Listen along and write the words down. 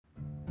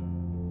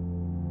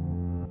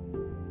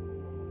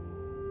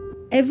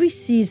Every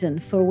season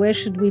for Where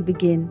Should We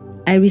Begin,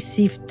 I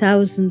receive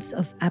thousands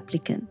of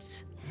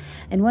applicants.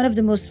 And one of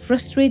the most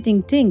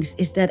frustrating things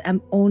is that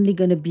I'm only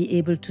going to be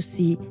able to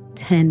see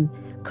 10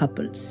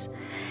 couples.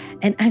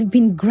 And I've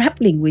been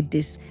grappling with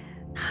this.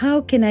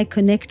 How can I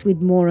connect with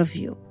more of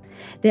you?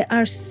 There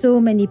are so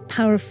many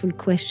powerful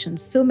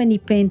questions, so many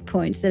pain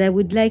points that I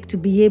would like to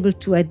be able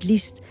to at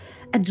least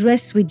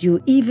address with you,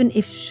 even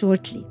if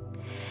shortly.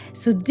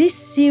 So this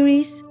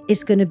series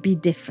is going to be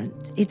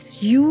different.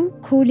 It's you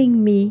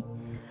calling me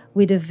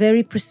with a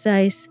very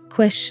precise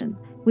question,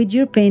 with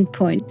your pain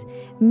point,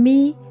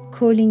 me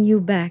calling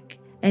you back,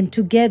 and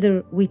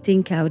together we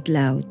think out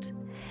loud.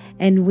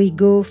 And we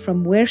go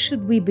from where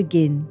should we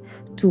begin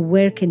to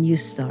where can you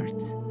start?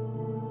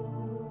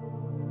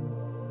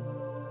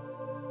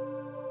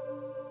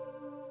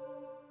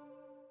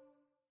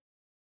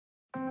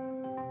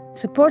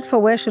 Support for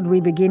Where Should We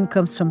Begin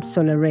comes from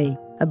Solaray,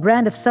 a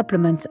brand of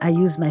supplements I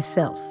use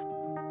myself.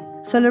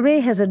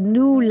 Solaray has a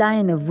new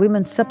line of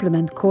women's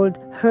supplement called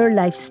Her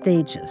Life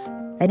Stages,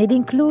 and it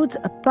includes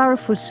a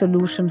powerful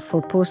solution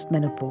for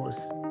postmenopause.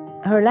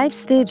 Her Life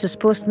Stages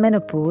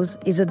Postmenopause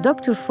is a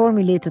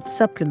doctor-formulated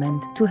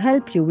supplement to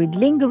help you with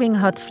lingering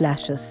hot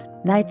flashes,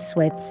 night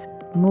sweats,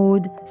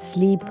 mood,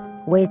 sleep,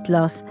 weight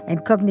loss,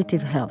 and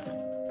cognitive health.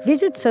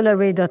 Visit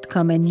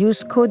solaray.com and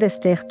use code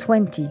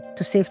Esther20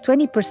 to save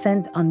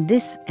 20% on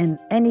this and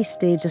any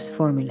Stages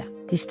formula.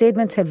 These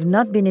statements have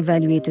not been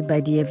evaluated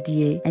by the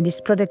FDA, and this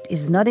product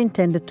is not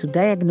intended to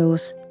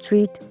diagnose,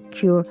 treat,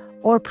 cure,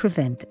 or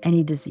prevent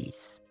any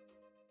disease.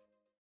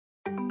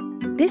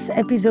 This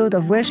episode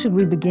of Where Should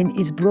We Begin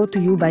is brought to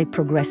you by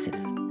Progressive.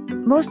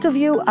 Most of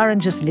you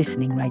aren't just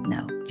listening right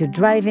now. You're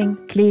driving,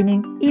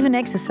 cleaning, even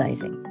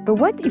exercising. But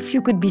what if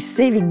you could be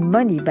saving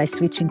money by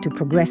switching to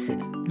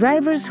Progressive?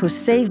 Drivers who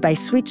save by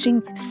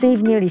switching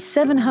save nearly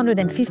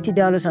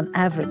 $750 on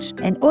average,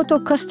 and auto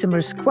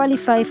customers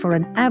qualify for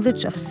an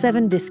average of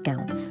 7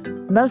 discounts.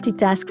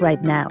 Multitask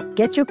right now.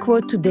 Get your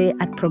quote today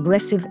at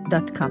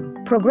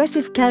progressive.com.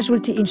 Progressive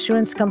Casualty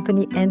Insurance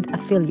Company and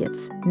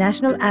Affiliates.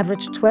 National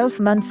average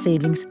 12-month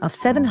savings of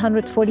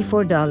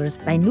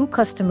 $744 by new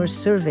customers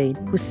surveyed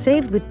who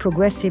saved with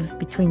Progressive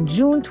between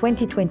June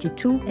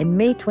 2022 and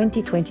May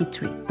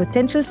 2023.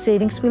 Potential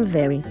savings will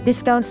vary.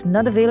 Discounts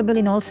not available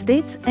in all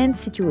states and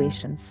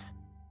situations.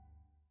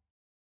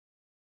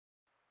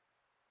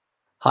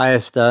 Hi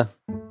Esther,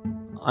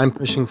 I'm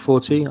pushing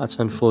 40. I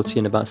turned 40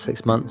 in about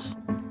 6 months.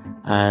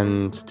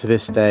 And to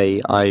this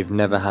day, I've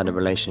never had a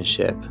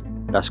relationship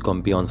that's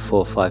gone beyond 4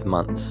 or 5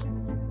 months.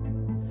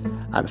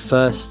 At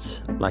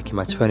first, like in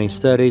my 20s,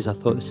 30s, I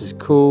thought this is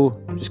cool,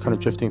 just kind of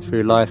drifting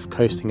through life,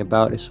 coasting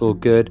about, it's all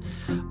good.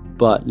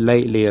 But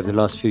lately, over the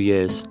last few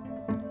years,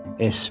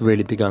 it's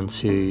really begun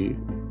to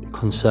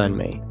concern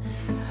me,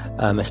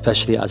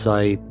 especially as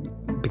I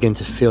begin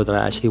to feel that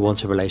I actually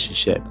want a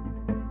relationship.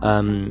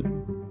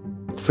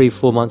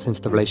 3-4 months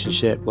into the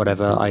relationship,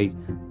 whatever, I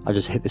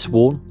just hit this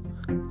wall.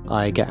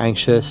 I get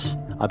anxious,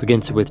 I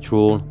begin to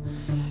withdraw.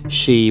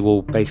 She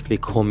will basically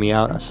call me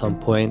out at some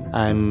point,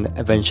 and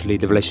eventually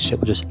the relationship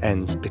will just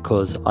end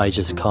because I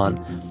just can't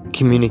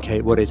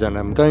communicate what it is that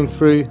I'm going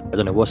through. I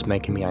don't know what's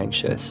making me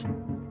anxious.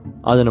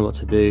 I don't know what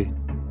to do.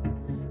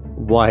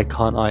 Why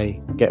can't I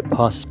get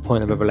past this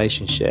point of a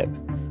relationship?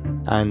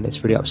 And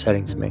it's really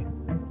upsetting to me.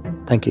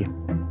 Thank you.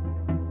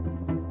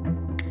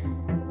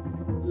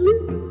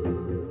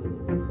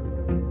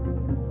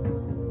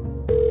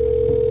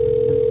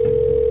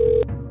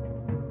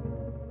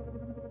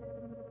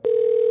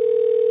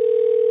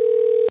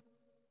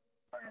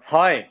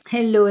 Hi.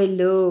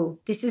 Hello.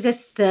 This is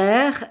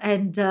Esther,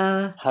 and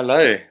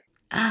Hello.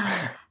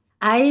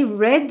 I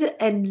read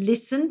and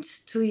listened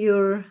to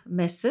your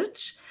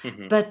message,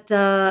 but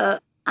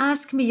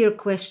ask me your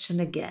question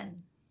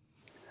again.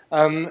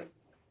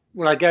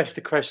 Well, I guess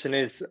the question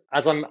is,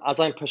 as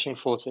I'm pushing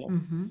 40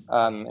 in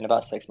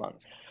about 6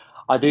 months,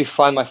 I do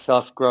find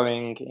myself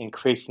growing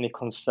increasingly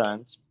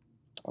concerned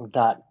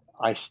that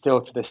I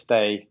still to this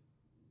day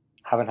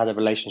haven't had a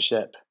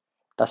relationship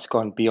that's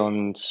gone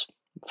beyond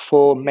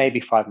 4, maybe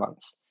 5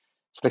 months.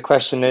 So the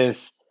question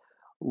is,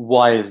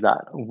 why is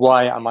that?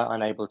 Why am I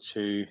unable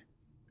to?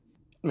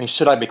 I mean,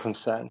 should I be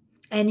concerned?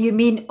 And you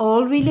mean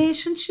all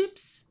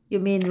relationships? You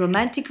mean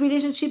romantic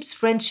relationships,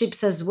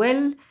 friendships as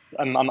well?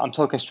 I'm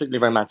talking strictly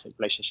romantic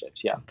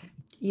relationships, yeah. Okay.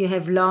 You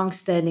have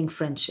long-standing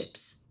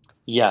friendships?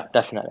 Yeah,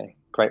 definitely.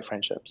 Great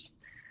friendships.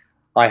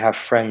 I have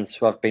friends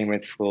who I've been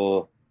with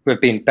who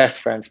have been best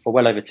friends for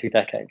well over 2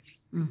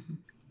 decades. Mm-hmm.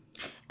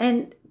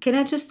 And can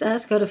I just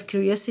ask out of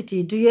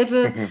curiosity, do you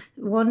ever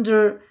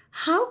wonder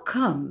how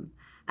come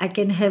I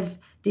can have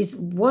these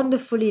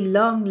wonderfully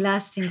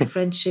long-lasting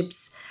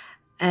friendships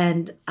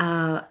and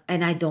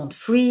I don't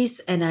freeze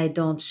and I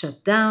don't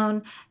shut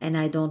down and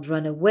I don't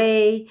run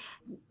away?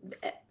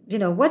 You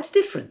know, what's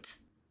different?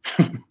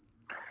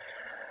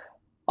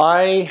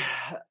 I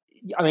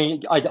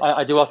mean,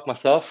 I do ask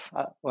myself,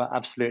 well,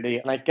 absolutely.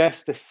 And I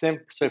guess the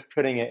simplest way of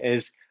putting it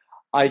is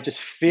I just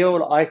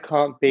feel I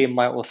can't be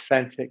my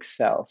authentic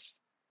self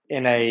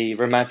in a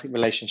romantic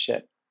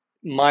relationship.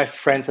 My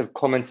friends have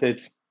commented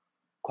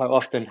quite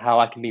often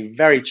how I can be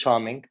very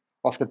charming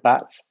off the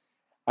bat,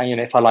 and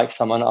if I like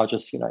someone, I'll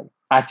just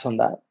act on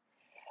that.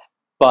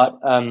 But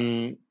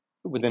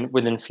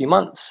within a few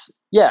months,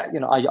 yeah,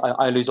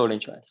 I lose all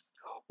interest,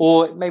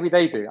 or maybe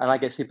they do, and I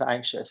get super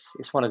anxious.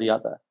 It's one or the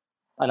other,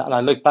 and I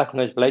look back on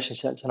those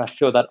relationships, and I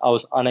feel that I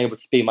was unable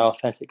to be my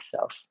authentic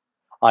self.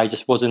 I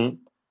just wasn't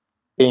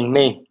being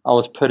me. I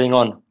was putting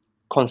on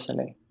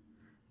constantly.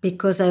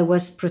 Because I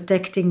was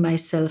protecting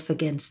myself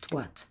against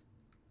what?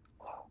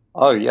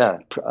 Oh yeah,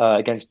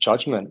 against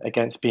judgment,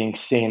 against being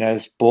seen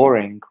as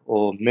boring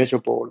or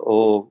miserable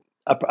or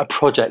a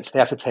project they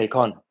have to take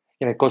on.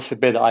 God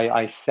forbid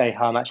I say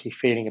how I'm actually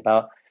feeling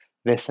about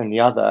this and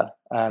the other.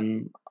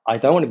 I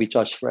don't want to be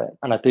judged for it,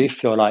 and I do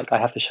feel like I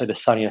have to show the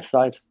sunnier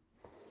side.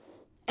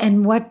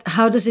 And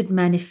how does it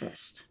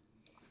manifest?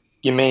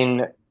 You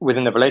mean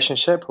within the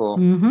relationship, or?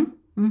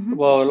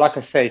 Well, like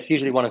I say, it's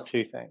usually one of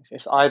two things.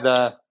 It's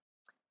either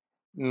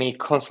me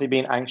constantly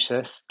being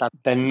anxious that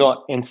they're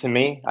not into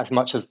me as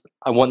much as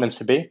I want them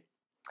to be,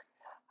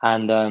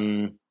 and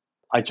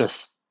I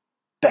just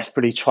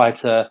desperately try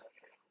to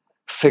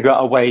figure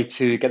out a way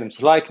to get them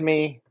to like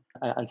me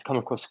and to come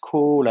across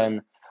cool,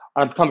 and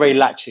I've become very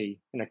latchy,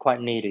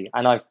 quite needy,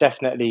 and I've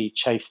definitely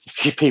chased a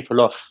few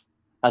people off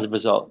as a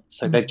result.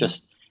 So they've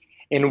just,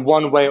 in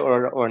one way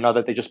or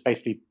another, they just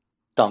basically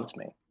dumped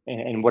me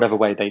in whatever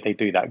way they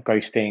do that,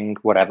 ghosting,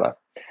 whatever.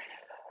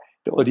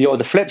 Or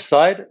the flip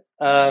side,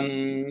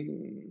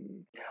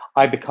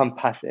 I become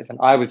passive and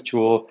I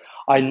withdraw.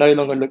 I no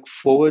longer look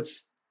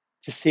forwards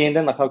to seeing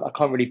them. Like I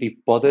can't really be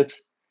bothered,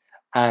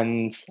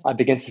 and I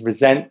begin to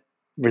resent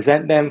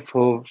them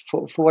for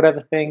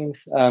whatever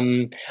things.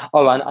 And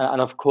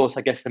of course,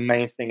 I guess the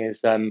main thing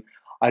is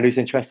I lose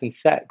interest in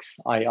sex.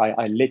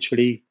 I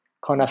literally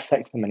can't have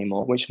sex with them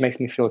anymore, which makes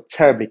me feel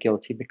terribly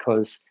guilty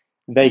because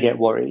they get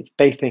worried.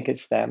 They think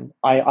it's them.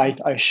 I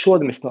assure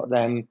them it's not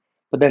them,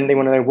 but then they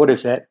want to know what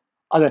is it.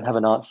 I don't have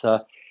an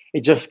answer.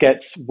 It just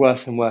gets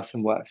worse and worse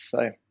and worse.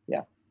 So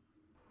yeah.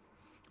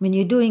 I mean,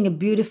 you're doing a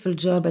beautiful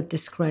job at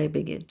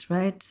describing it,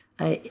 right?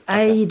 I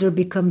Okay. either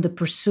become the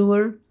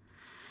pursuer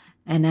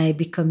and I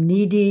become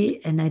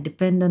needy and I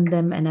depend on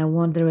them and I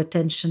want their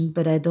attention,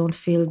 but I don't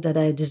feel that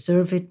I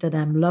deserve it, that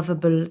I'm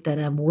lovable, that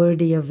I'm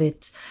worthy of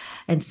it.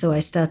 And so I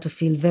start to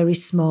feel very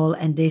small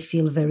and they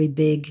feel very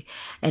big,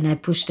 and I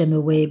push them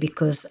away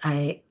because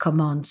I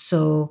come on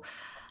so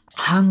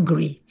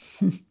hungry.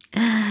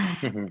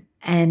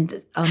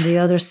 And on the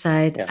other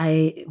side, Yeah.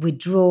 I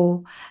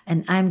withdraw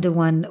and I'm the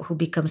one who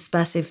becomes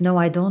passive. No,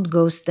 I don't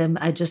ghost them.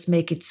 I just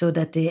make it so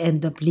that they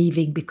end up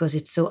leaving because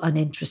it's so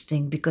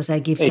uninteresting, because I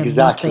give them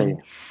Exactly.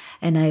 nothing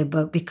and I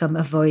become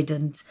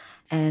avoidant.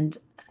 And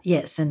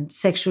yes, and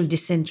sexual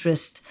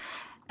disinterest,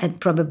 and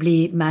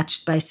probably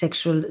matched by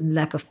sexual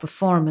lack of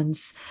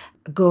performance,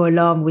 go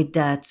along with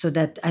that, so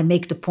that I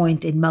make the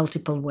point in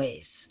multiple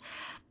ways.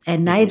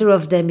 And neither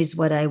of them is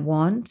what I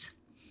want.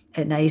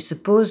 And I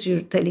suppose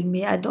you're telling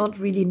me I don't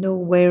really know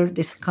where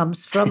this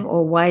comes from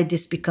or why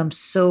this becomes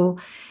so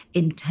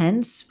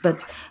intense.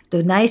 But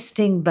the nice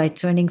thing by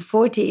turning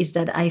 40 is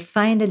that I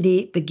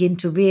finally begin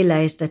to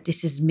realize that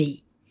this is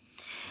me,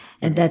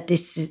 and that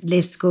this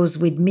lives goes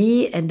with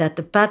me, and that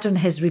the pattern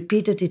has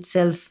repeated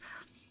itself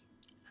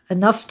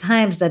enough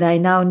times that I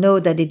now know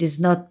that it is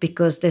not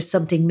because there's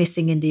something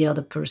missing in the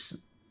other person.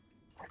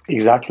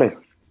 Exactly.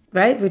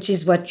 Right? Which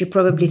is what you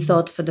probably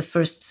thought for the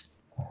first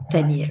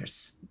 10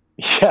 years.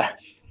 Yeah.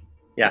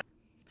 Yeah.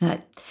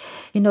 Right.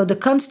 The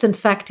constant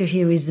factor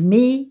here is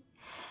me.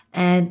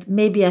 And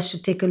maybe I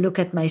should take a look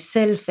at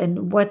myself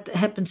and what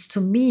happens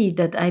to me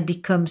that I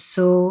become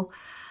so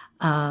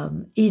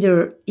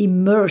either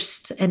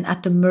immersed and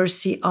at the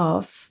mercy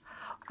of,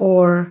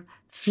 or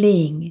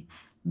fleeing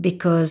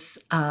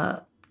because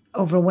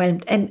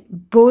overwhelmed. And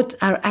both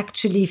are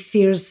actually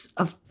fears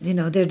of,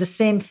 they're the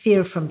same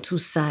fear from two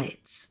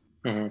sides.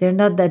 They're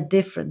not that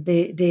different.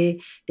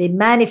 They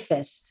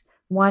manifest,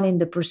 one in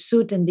the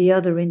pursuit and the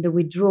other in the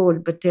withdrawal,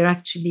 but they're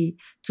actually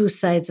two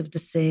sides of the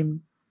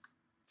same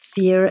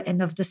fear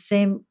and of the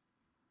same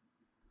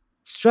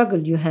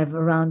struggle you have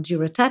around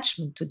your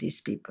attachment to these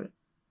people.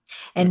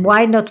 And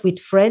why not with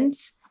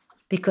friends?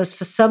 Because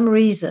for some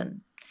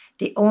reason,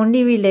 the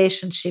only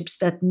relationships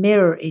that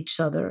mirror each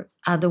other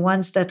are the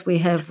ones that we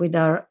have with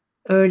our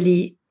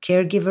early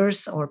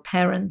caregivers or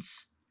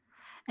parents,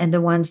 and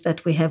the ones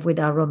that we have with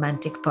our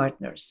romantic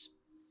partners.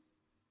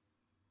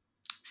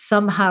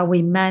 Somehow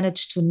we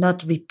manage to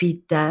not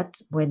repeat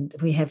that when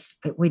we have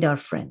with our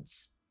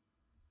friends.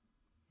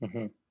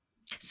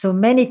 So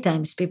many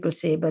times people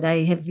say, but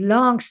I have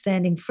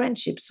long-standing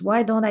friendships.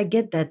 Why don't I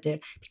get that there?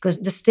 Because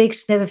the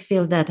stakes never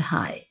feel that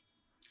high.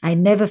 I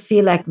never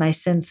feel like my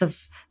sense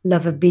of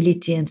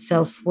lovability and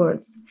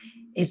self-worth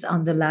is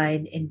on the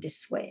line in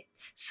this way.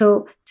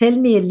 So tell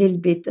me a little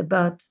bit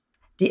about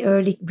the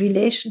early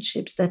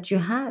relationships that you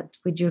had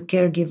with your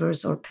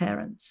caregivers or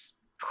parents.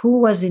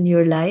 Who was in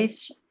your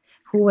life?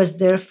 Who was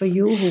there for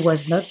you? Who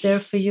was not there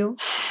for you?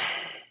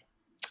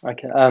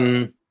 Okay.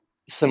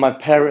 So my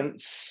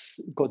parents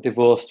got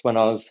divorced when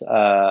I was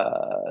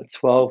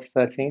 12,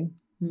 13.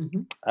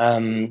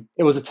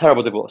 It was a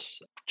terrible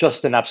divorce,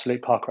 just an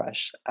absolute car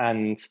crash.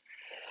 And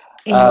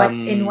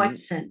In what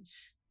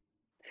sense?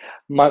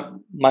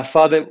 my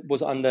father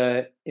was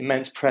under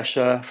immense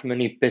pressure from a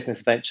new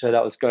business venture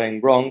that was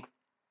going wrong.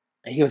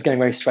 He was getting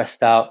very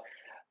stressed out.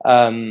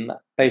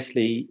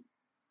 Basically,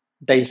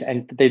 they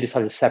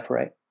decided to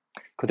separate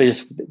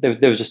because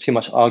there was just too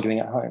much arguing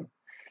at home.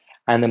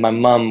 And then my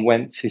mum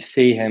went to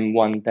see him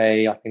one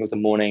day, I think it was a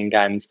morning,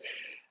 and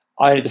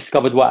I only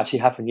discovered what actually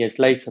happened years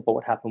later. But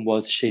what happened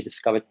was she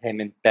discovered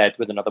him in bed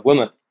with another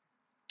woman,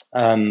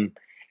 and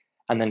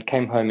then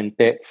came home in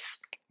bits,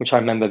 which I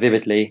remember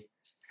vividly.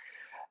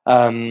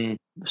 So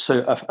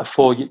a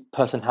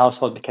four-person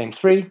household became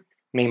three: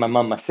 me, my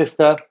mum, my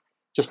sister,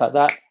 just like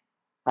that.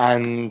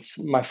 And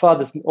my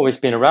father's always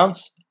been around.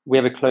 We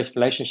have a close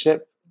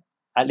relationship.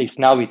 At least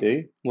now we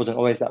do. Wasn't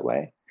always that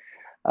way.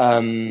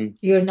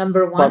 You're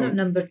number one or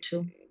number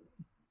two?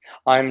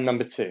 I'm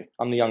number two.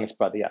 I'm the youngest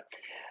brother, yeah.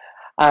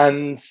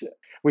 And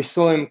we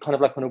saw him kind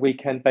of like on a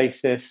weekend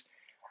basis.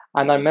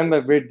 And I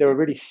remember there were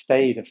really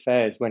staid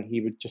affairs when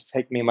he would just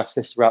take me and my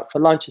sister out for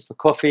lunches, for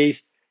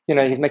coffees. You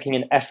know, he's making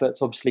an effort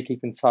to obviously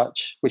keep in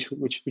touch, which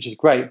is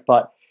great.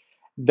 But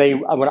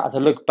when I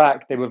look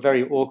back, they were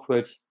very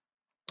awkward,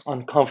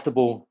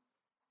 uncomfortable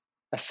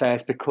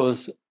affairs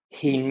because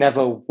he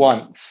never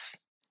once,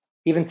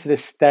 even to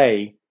this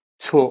day,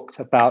 talked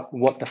about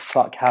what the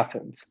fuck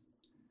happened.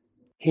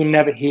 He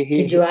never.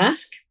 Did you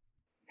ask?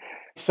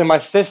 So my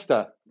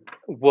sister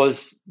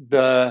was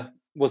the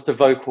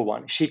vocal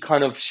one. She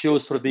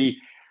was sort of the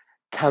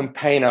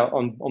campaigner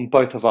on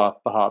both of our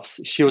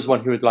behalves. She was one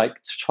who would like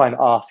to try and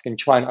ask and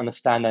try and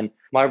understand, and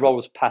my role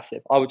was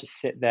passive. I would just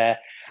sit there.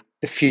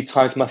 The few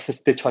times my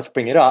sister did try to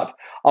bring it up,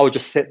 I would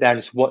just sit there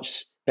and just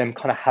watch them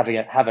kind of have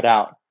it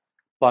out.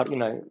 But you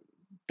know,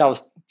 that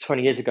was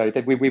 20 years ago.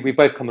 We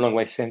both come a long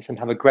way since and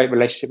have a great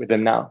relationship with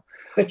them now.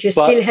 But you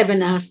still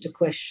haven't asked a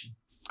question.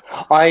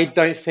 I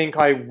don't think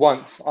I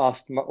once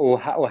asked or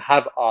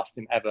have asked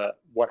him ever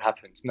what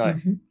happened. No,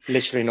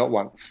 literally not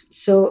once.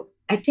 So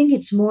I think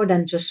it's more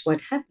than just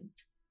what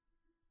happened.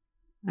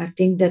 I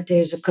think that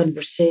there's a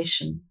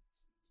conversation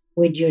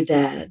with your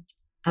dad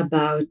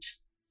about,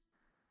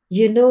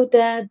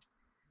 Dad,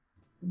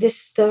 this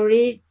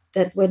story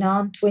that went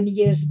on 20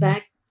 years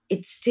back,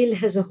 it still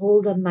has a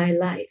hold on my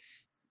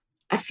life.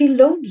 I feel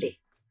lonely.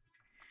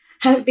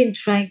 I've been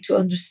trying to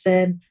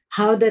understand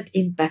how that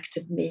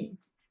impacted me,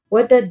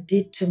 what that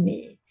did to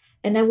me.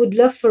 And I would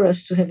love for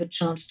us to have a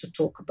chance to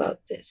talk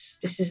about this.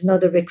 This is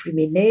not a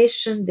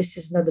recrimination. This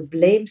is not a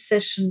blame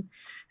session.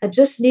 I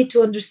just need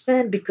to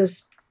understand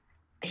because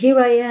here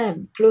I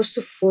am, close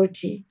to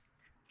 40.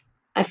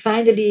 I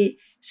finally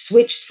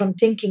switched from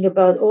thinking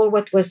about all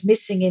what was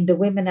missing in the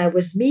women I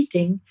was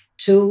meeting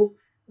to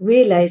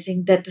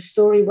realizing that the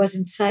story was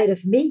inside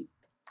of me.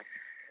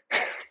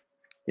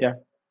 Yeah.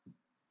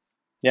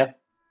 Yeah.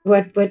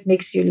 What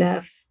makes you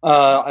laugh?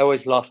 I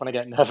always laugh when I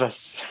get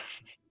nervous.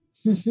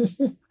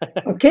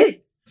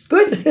 Okay, it's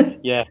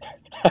good. Yeah.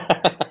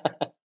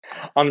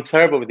 I'm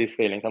terrible with these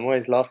feelings. I'm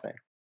always laughing.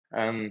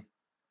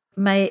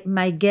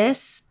 My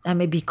guess, I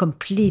may be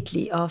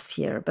completely off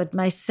here, but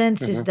my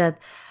sense is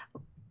that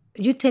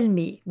you tell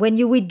me, when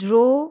you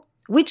withdraw,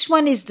 which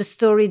one is the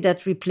story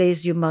that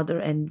replaced your mother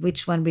and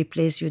which one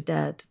replaced your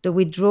dad? The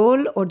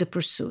withdrawal or the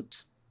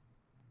pursuit?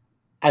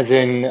 As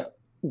in,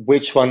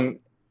 which one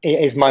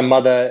is my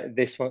mother,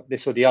 this one,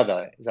 this or the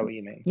other? Is that what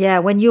you mean? Yeah,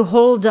 when you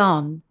hold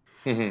on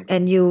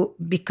and you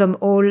become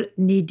all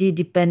needy,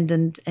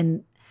 dependent,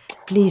 and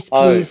please,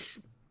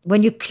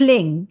 when you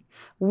cling,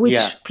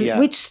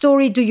 which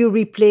story do you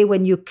replay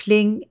when you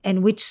cling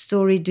and which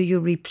story do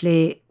you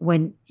replay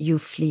when you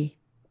flee?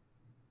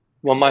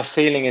 Well, my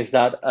feeling is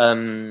that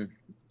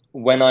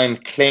when I'm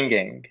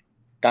clinging,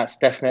 that's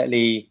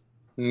definitely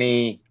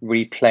me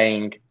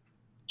replaying,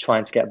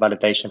 trying to get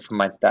validation from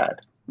my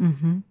dad.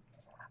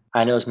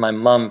 And it was my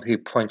mum who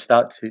pointed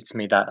out to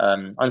me that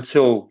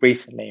until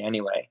recently,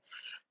 anyway,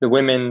 the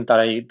women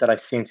that I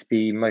seemed to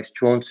be most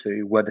drawn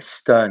to were the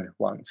stern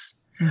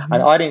ones.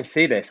 And I didn't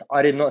see this.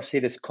 I did not see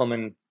this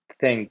common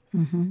thing.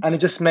 And it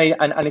just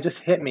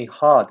hit me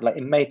hard. Like,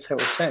 it made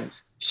total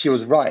sense. She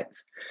was right.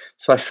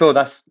 So I feel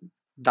that's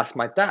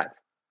my dad.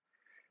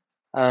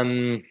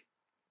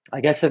 I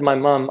guess with my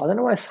mum, I don't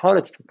know why it's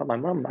harder to talk about my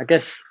mum. I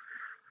guess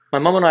my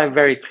mum and I are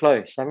very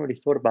close. I haven't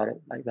really thought about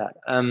it like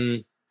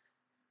that.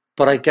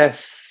 But I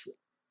guess...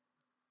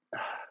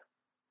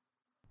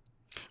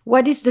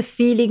 What is the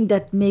feeling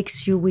that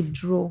makes you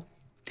withdraw?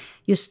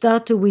 You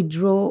start to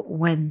withdraw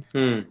when?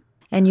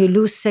 And you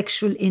lose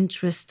sexual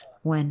interest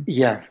when?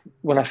 Yeah,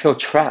 when I feel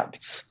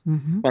trapped,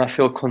 when I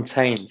feel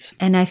contained.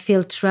 And I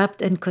feel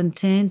trapped and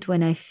contained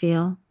when I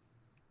feel...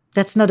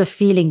 That's not a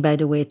feeling, by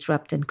the way,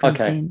 trapped and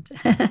contained.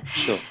 Okay.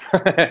 Sure.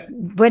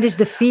 What is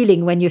the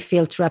feeling when you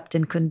feel trapped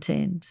and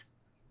contained?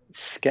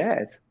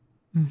 Scared.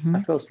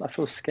 I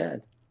feel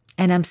scared.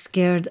 And I'm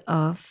scared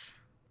of?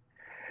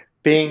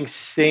 Being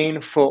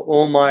seen for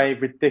all my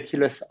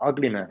ridiculous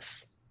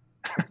ugliness.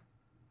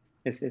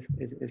 is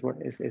what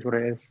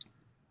it is.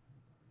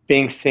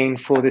 Being seen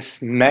for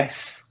this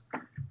mess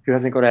who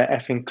hasn't got a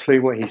effing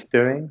clue what he's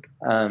doing,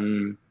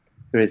 who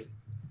is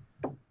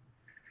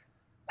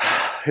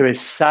who is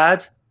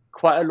sad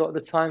quite a lot of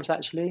the times,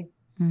 actually.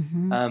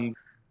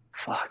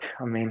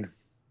 I mean,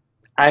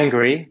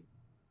 angry,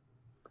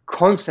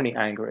 constantly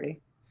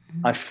angry.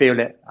 I feel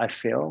it.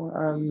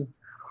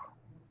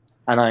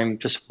 And I'm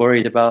just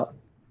worried about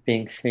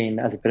being seen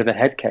as a bit of a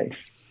head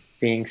case,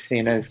 being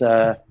seen as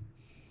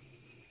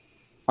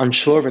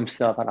unsure of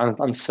himself and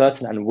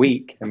uncertain and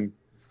weak and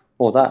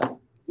all that.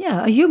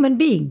 Yeah, a human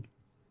being.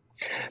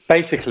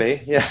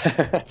 Basically,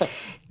 yeah.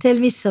 Tell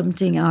me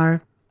something,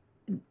 R.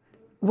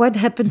 What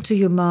happened to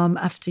your mom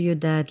after your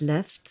dad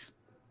left?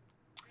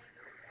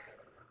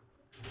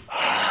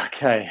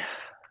 Okay.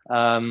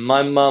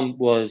 My mum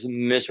was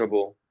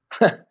miserable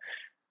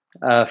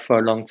for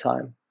a long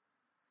time.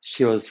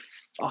 She was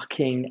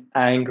fucking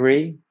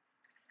angry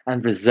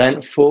and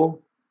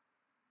resentful,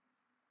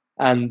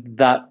 and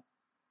that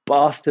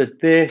bastard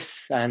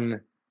this,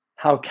 and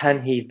how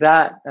can he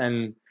that?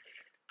 And,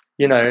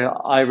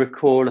 I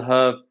recall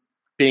her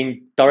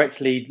being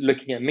directly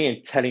looking at me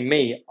and telling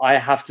me I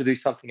have to do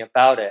something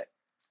about it.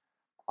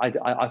 I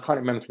can't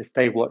remember to this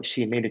day what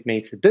she needed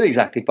me to do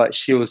exactly, but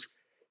she was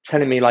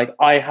telling me, like,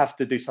 I have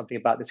to do something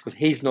about this because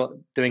he's not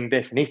doing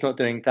this and he's not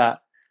doing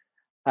that.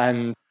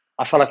 And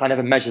I felt like I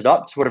never measured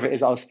up to whatever it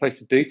is I was supposed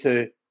to do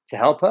to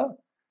help her.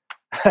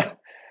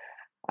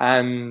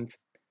 And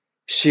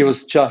she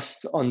was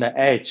just on the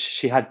edge.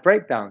 She had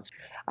breakdowns.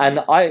 And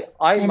I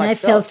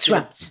felt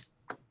trapped.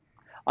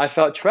 I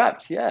felt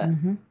trapped, yeah.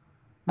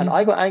 And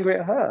I got angry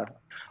at her.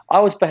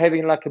 I was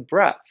behaving like a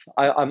brat.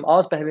 I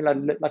was behaving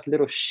like a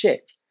little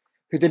shit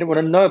who didn't want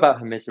to know about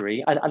her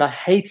misery. And I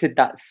hated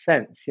that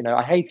sense.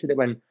 I hated it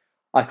when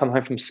I come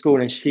home from school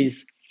and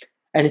she's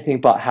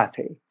anything but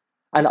happy.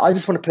 And I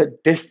just want to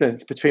put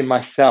distance between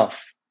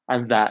myself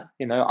and that.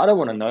 I don't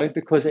want to know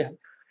because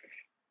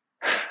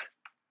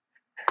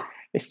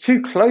it's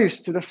too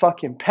close to the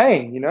fucking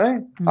pain,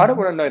 I don't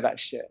want to know that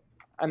shit.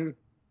 And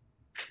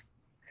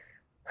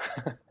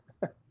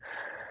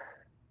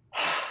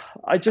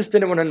I just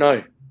didn't want to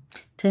know.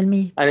 Tell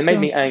me. And it made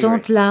me angry.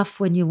 Don't laugh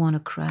when you want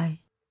to cry.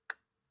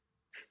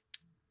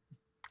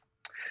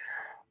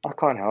 I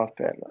can't help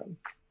it, man.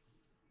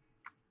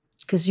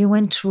 Because you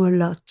went through a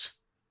lot.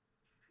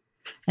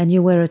 And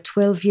you were a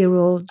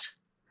 12-year-old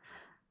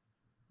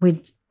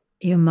with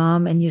your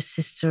mom and your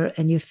sister,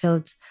 and you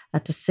felt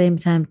at the same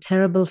time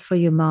terrible for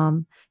your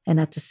mom, and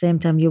at the same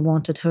time you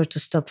wanted her to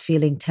stop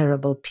feeling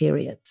terrible,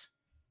 period.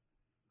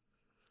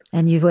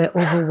 And you were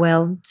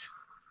overwhelmed,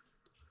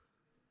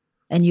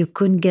 and you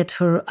couldn't get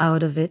her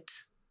out of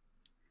it.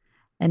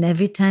 And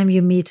every time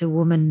you meet a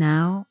woman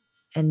now,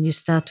 and you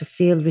start to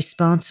feel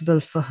responsible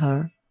for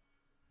her,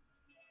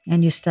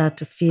 and you start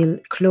to feel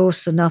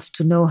close enough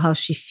to know how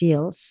she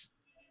feels,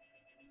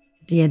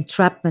 the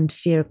entrapment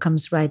fear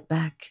comes right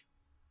back.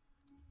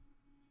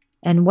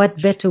 And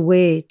what better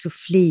way to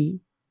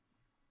flee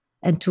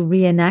and to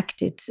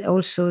reenact it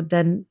also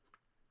than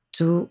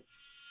to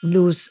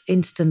lose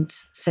instant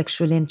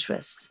sexual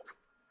interest?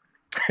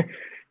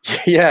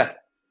 Yeah,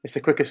 it's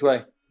the quickest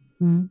way.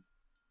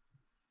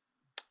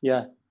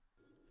 Yeah.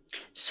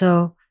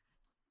 So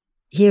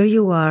here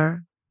you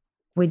are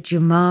with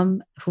your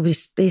mom, who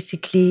is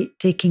basically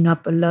taking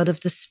up a lot of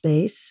the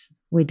space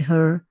with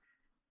her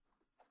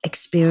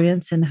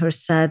experience and her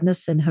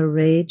sadness and her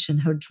rage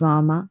and her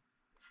drama.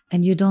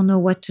 And you don't know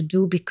what to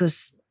do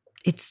because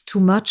it's too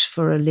much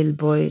for a little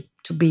boy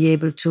to be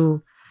able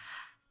to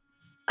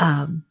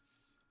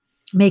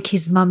make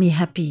his mommy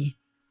happy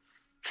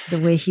the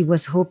way he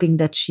was hoping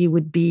that she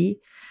would be.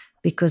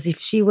 Because if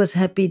she was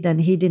happy, then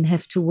he didn't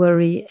have to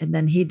worry, and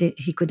then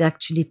he could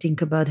actually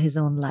think about his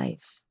own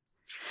life.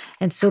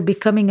 And so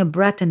becoming a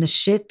brat and a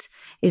shit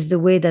is the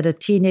way that a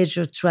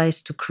teenager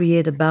tries to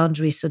create a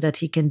boundary so that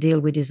he can deal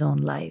with his own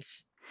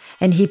life.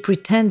 And he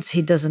pretends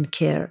he doesn't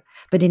care,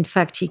 but in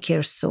fact, he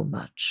cares so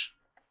much.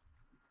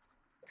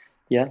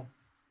 Yeah.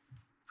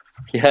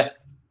 Yeah.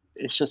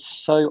 It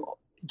just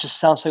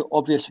sounds so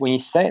obvious when you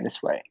say it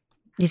this way.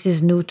 This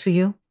is new to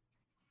you?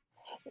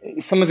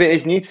 Some of it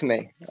is new to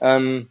me.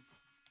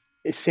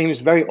 It seems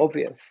very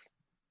obvious,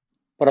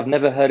 but I've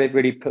never heard it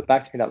really put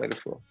back to me that way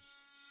before.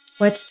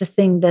 What's the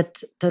thing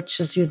that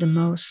touches you the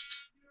most?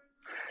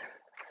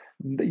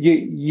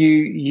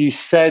 You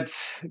said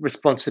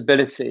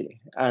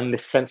responsibility and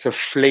this sense of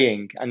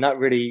fleeing, and that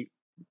really,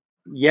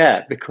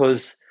 yeah,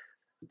 because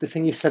the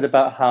thing you said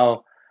about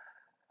how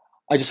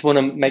I just want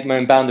to make my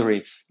own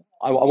boundaries.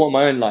 I want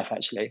my own life,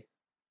 actually.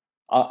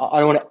 I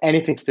don't want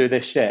anything to do with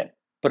this shit,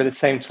 but at the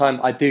same time,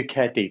 I do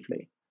care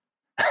deeply.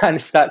 And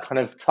it's that kind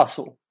of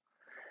tussle.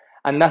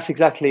 And that's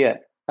exactly it.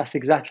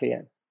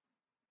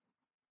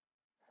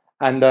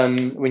 And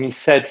when you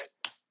said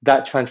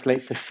that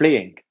translates to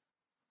fleeing,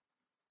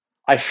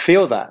 I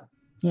feel that.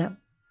 Yeah.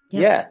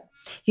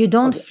 You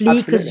don't flee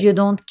because you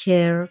don't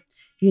care.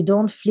 You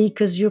don't flee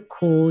because you're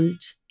cold.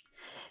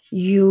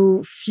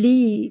 You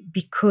flee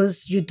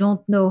because you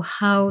don't know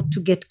how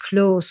to get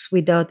close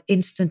without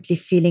instantly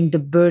feeling the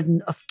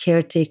burden of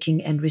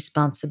caretaking and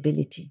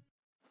responsibility.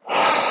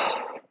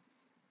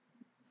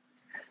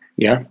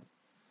 Yeah.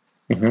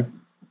 Mm-hmm.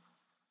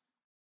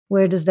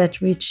 Where does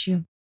that reach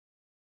you?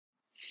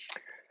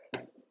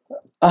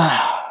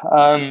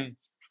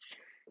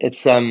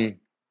 It's I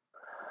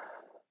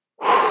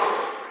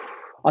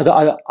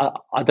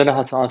don't know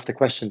how to answer the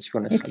question, to be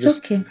honest. It's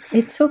okay.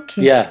 It's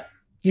okay. Yeah,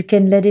 You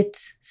can let it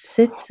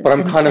sit but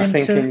I'm and kind of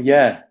enter. thinking,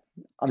 yeah,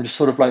 I'm just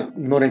sort of like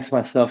nodding to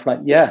myself, like,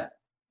 yeah,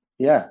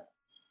 yeah.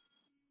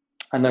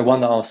 And no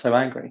wonder I was so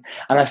angry.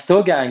 And I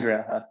still get angry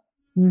at her.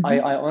 Mm-hmm.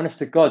 I honest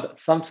to God,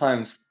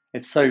 sometimes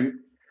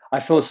I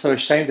feel so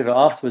ashamed of it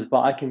afterwards,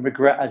 but I can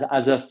regret,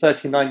 as a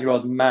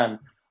 39-year-old man,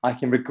 I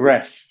can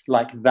regress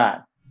like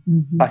that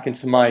Mm-hmm. back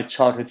into my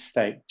childhood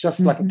state,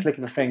 just like a Mm-hmm. click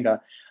of a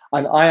finger.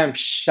 And I am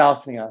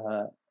shouting at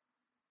her.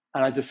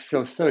 And I just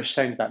feel so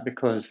ashamed of that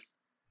because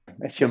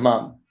it's your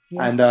mum.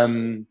 Yes.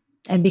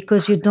 And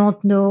because you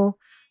don't know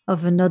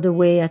of another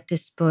way at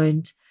this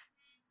point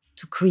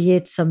to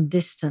create some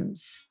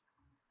distance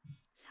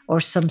or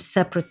some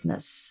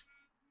separateness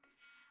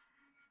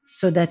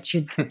so that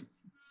you,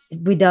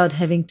 without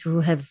having to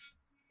have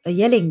a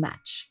yelling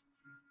match.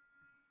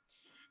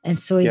 And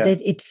so yeah,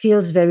 it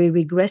feels very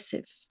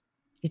regressive.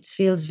 It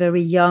feels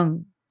very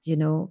young,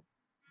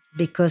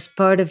 because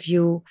part of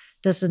you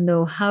doesn't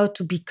know how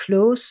to be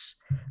close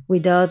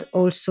without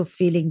also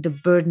feeling the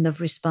burden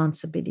of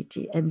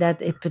responsibility. And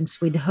that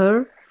happens with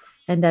her,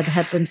 and that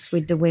happens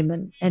with the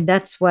women. And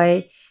that's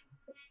why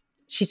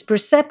she's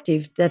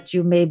perceptive that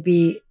you may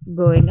be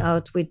going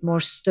out with more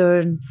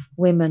stern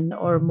women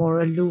or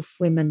more aloof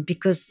women,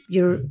 because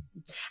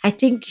I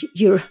think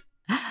your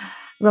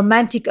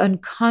romantic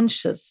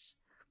unconscious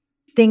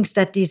thinks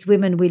that these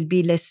women will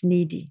be less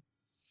needy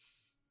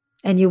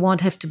and you won't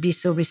have to be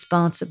so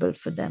responsible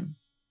for them,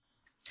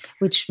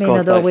 which may God,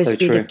 not that is always so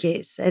be the true.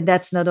 case. And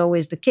that's not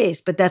always the case,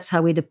 but that's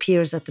how it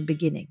appears at the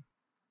beginning.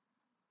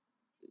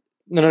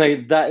 No,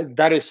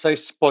 that is so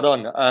spot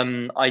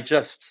on. I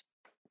just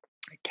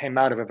came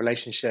out of a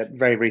relationship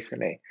very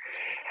recently.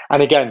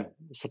 And again,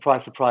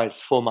 surprise, surprise,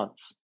 4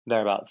 months,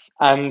 thereabouts.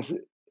 And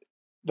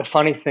the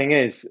funny thing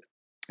is,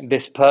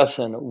 this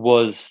person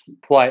was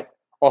quite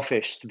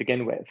offish to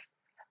begin with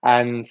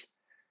and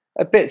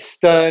a bit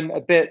stern, a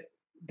bit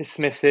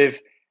dismissive,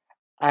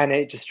 and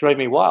it just drove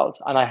me wild.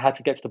 And I had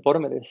to get to the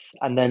bottom of this.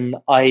 And then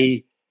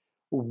I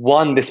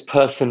won this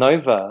person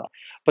over.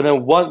 But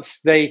then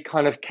once they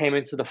kind of came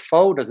into the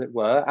fold, as it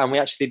were, and we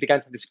actually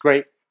began to have this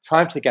great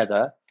time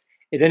together,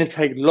 it didn't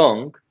take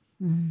long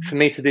for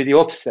me to do the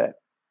opposite.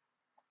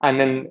 And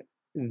then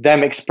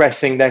them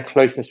expressing their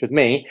closeness with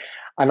me,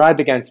 and I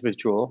began to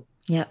withdraw.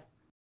 Yeah.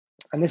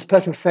 And this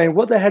person saying,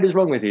 "What the hell is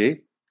wrong with you?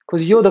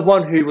 Because you're the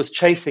one who was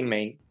chasing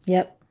me,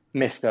 Yep.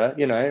 mister,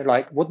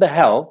 like, what the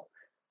hell?"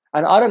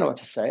 And I don't know what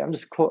to say. I'm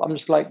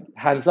just like,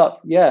 hands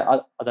up. Yeah,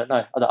 I don't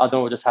know. I don't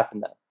know what just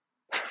happened there.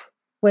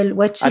 Well,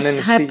 what And just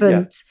then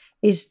happened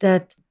is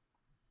that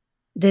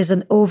there's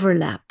an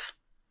overlap.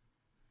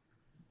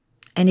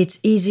 And it's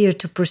easier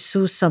to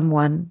pursue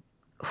someone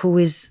who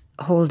is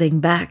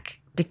holding back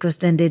because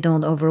then they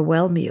don't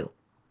overwhelm you.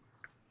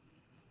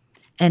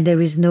 And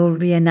there is no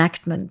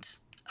reenactment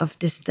of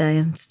this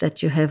dance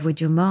that you have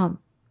with your mom.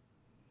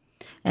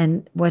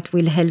 And what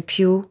will help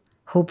you,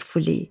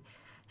 hopefully,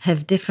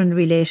 have different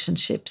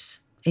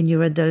relationships in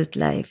your adult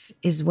life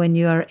is when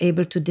you are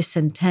able to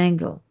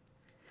disentangle.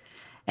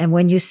 And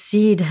when you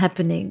see it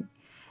happening,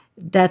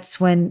 that's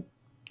when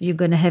you're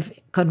going to have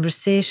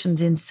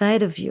conversations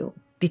inside of you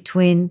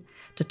between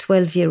the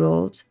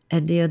 12-year-old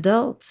and the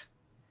adult.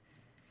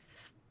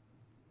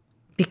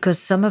 Because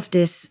some of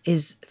this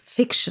is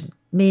fiction,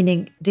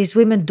 meaning these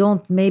women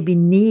don't maybe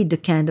need the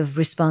kind of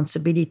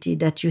responsibility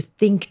that you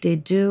think they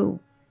do.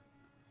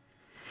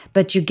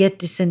 But you get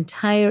this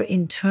entire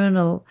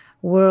internal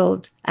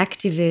world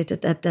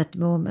activated at that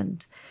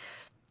moment.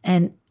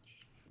 And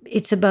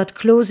it's about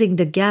closing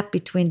the gap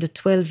between the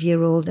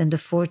 12-year-old and the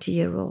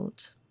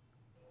 40-year-old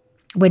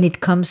when it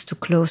comes to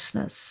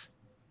closeness.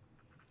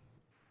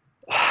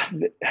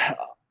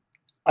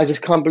 I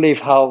just can't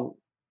believe how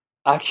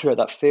accurate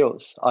that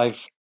feels.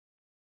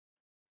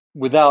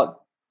 Without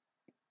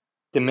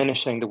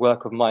diminishing the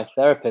work of my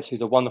therapist,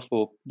 who's a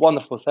wonderful,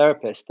 wonderful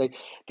therapist.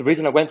 The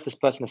reason I went to this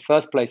person in the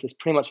first place is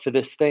pretty much for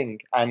this thing.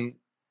 And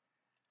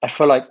I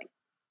feel like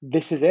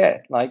this is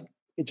it. Like,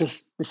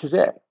 this is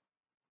it.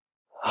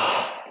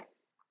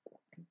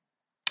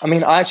 I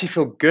mean, I actually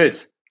feel good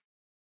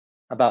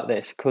about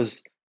this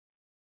because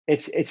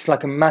it's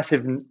like a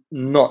massive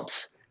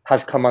knot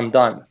has come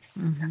undone.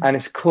 Mm-hmm. And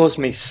it's caused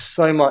me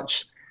so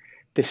much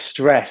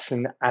distress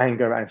and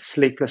anger and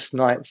sleepless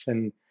nights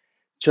and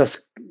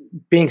just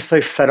being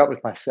so fed up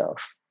with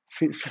myself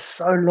for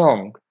so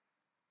long.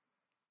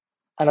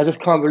 And I just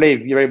can't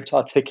believe you're able to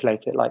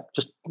articulate it. Like,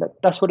 just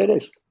that's what it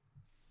is.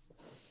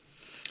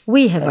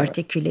 We have Anyway,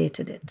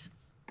 articulated it.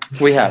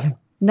 we have.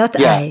 Not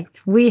Yeah. I.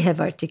 We have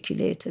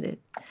articulated it.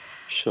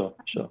 Sure.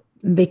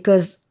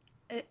 Because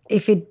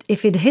if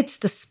it hits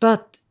the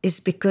spot, it's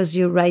because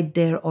you're right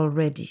there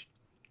already.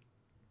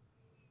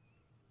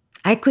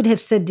 I could have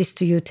said this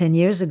to you 10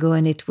 years ago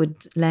and it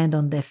would land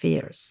on deaf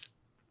ears.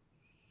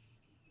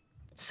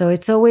 So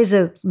it's always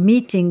a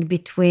meeting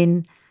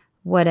between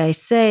what I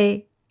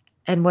say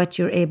and what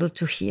you're able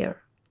to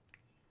hear.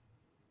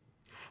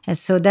 And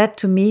so that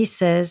to me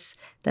says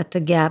that the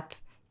gap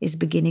is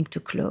beginning to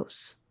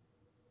close.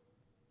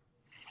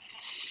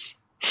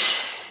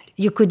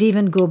 You could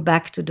even go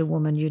back to the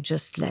woman you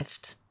just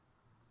left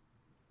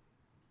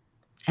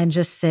and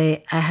just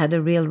say, I had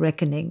a real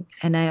reckoning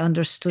and I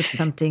understood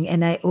something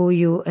and I owe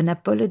you an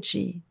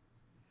apology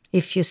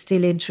if you're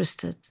still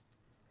interested.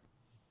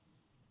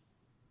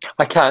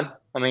 I can.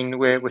 I mean,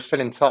 we're still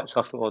in touch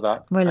after all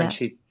that. Voilà. And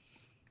she'd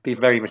be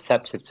very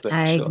receptive to it,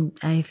 for sure.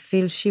 I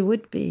feel she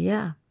would be,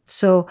 yeah.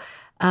 So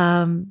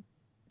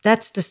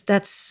that's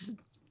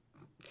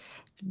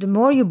the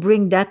more you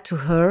bring that to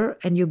her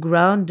and you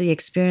ground the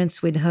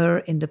experience with her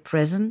in the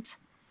present,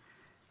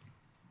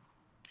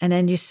 and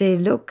then you say,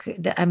 look,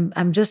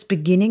 I'm just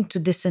beginning to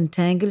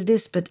disentangle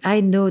this, but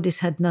I know this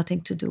had nothing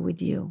to do with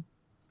you.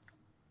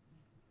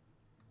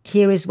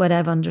 Here is what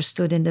I've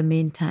understood in the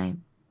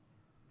meantime.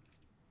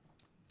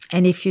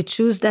 And if you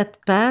choose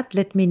that path,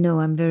 let me know.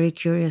 I'm very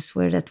curious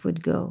where that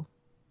would go.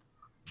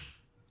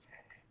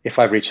 If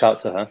I reach out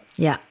to her?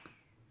 Yeah.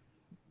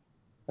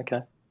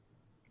 Okay.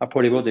 I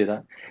probably will do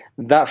that.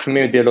 That for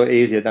me would be a lot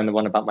easier than the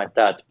one about my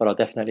dad, but I'll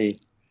definitely...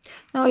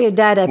 No, your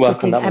dad,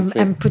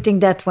 I'm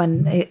putting that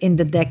one in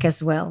the deck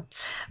as well.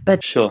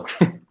 But sure.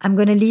 I'm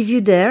going to leave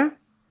you there.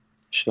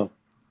 Sure.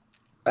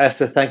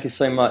 Esther, thank you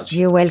so much.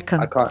 You're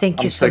welcome.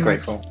 Thank you so much.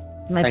 Grateful.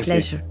 My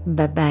pleasure.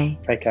 Bye-bye.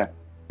 Take care.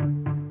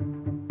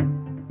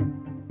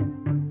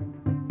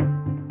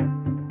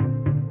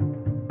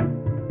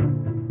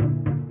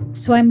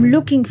 So I'm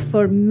looking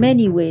for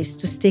many ways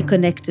to stay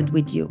connected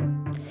with you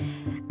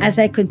as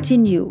I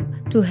continue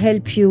to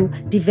help you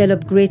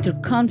develop greater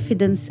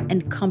confidence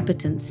and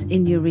competence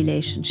in your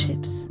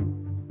relationships.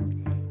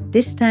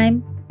 This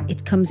time,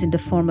 it comes in the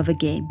form of a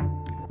game.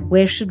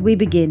 Where Should We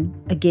Begin?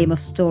 A Game of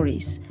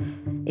Stories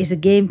is a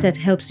game that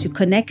helps you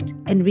connect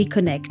and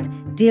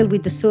reconnect, deal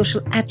with the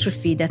social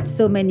atrophy that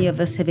so many of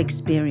us have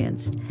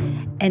experienced,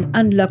 and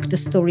unlock the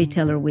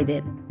storyteller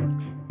within.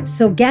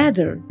 So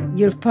gather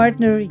your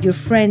partner, your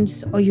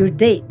friends, or your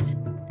date.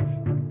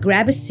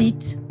 Grab a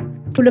seat,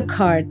 pull a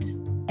card,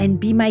 and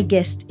be my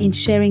guest in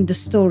sharing the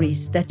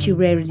stories that you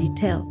rarely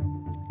tell.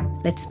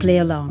 Let's play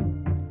along.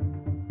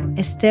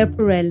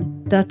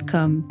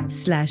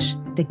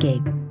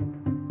 estherperel.com/thegame.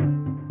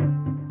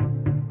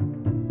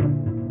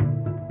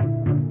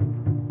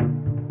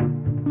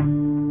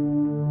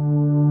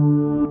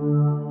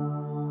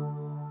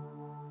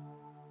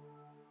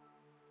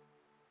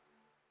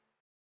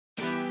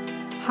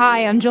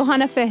 Hi, I'm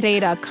Johanna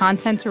Ferreira,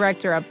 content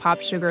director at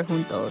Pop Sugar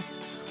Juntos.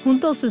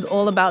 Juntos is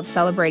all about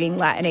celebrating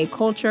Latina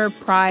culture,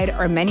 pride,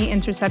 our many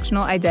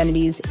intersectional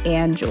identities,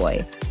 and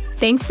joy.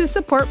 Thanks to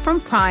support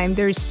from Prime,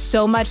 there's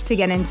so much to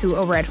get into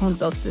over at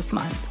Juntos this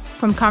month.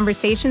 From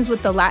conversations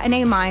with the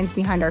Latina minds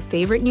behind our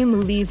favorite new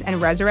movies and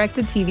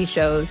resurrected TV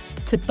shows,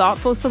 to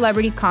thoughtful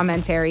celebrity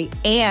commentary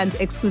and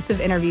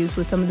exclusive interviews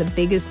with some of the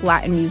biggest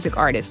Latin music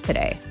artists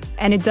today.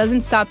 And it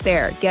doesn't stop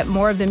there. Get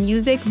more of the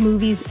music,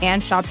 movies,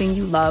 and shopping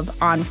you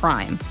love on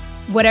Prime.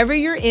 Whatever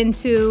you're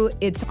into,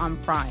 it's on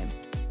Prime.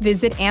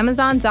 Visit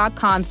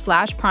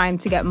Amazon.com/Prime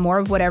to get more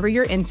of whatever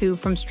you're into,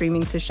 from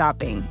streaming to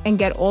shopping. And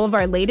get all of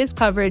our latest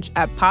coverage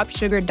at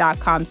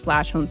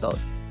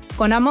popsugar.com/juntos.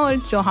 Con amor,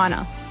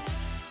 Johanna.